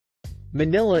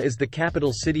Manila is the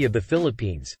capital city of the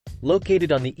Philippines,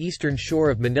 located on the eastern shore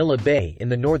of Manila Bay in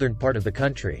the northern part of the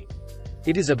country.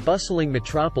 It is a bustling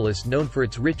metropolis known for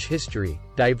its rich history,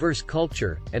 diverse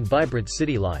culture, and vibrant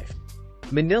city life.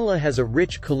 Manila has a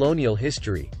rich colonial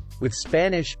history, with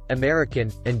Spanish,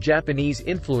 American, and Japanese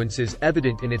influences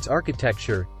evident in its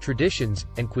architecture, traditions,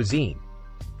 and cuisine.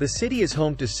 The city is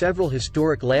home to several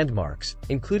historic landmarks,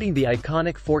 including the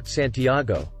iconic Fort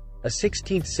Santiago, a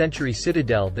 16th-century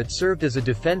citadel that served as a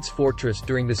defense fortress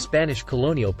during the Spanish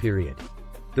colonial period.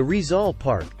 The Rizal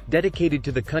Park, dedicated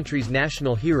to the country's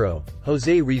national hero,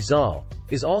 José Rizal,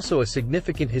 is also a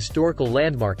significant historical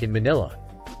landmark in Manila.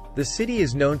 The city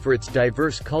is known for its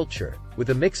diverse culture, with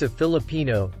a mix of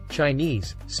Filipino,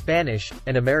 Chinese, Spanish,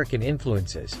 and American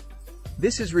influences.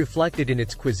 This is reflected in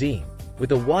its cuisine,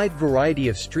 with a wide variety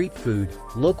of street food,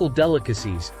 local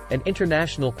delicacies, and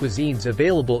international cuisines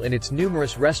available in its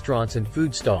numerous restaurants and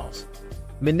food stalls.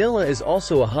 Manila is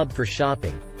also a hub for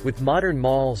shopping, with modern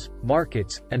malls,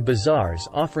 markets, and bazaars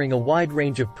offering a wide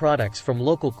range of products from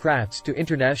local crafts to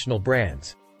international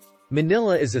brands.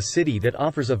 Manila is a city that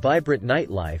offers a vibrant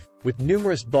nightlife, with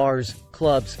numerous bars,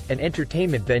 clubs, and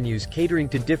entertainment venues catering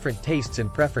to different tastes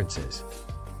and preferences.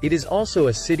 It is also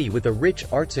a city with a rich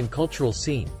arts and cultural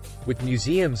scene, with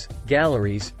museums,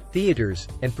 galleries, theaters,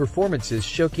 and performances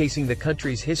showcasing the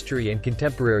country's history and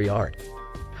contemporary art.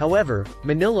 However,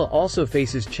 Manila also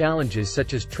faces challenges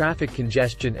such as traffic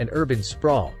congestion and urban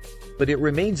sprawl, but it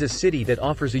remains a city that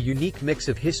offers a unique mix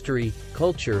of history,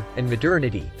 culture, and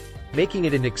modernity, making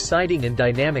it an exciting and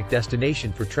dynamic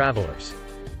destination for travelers.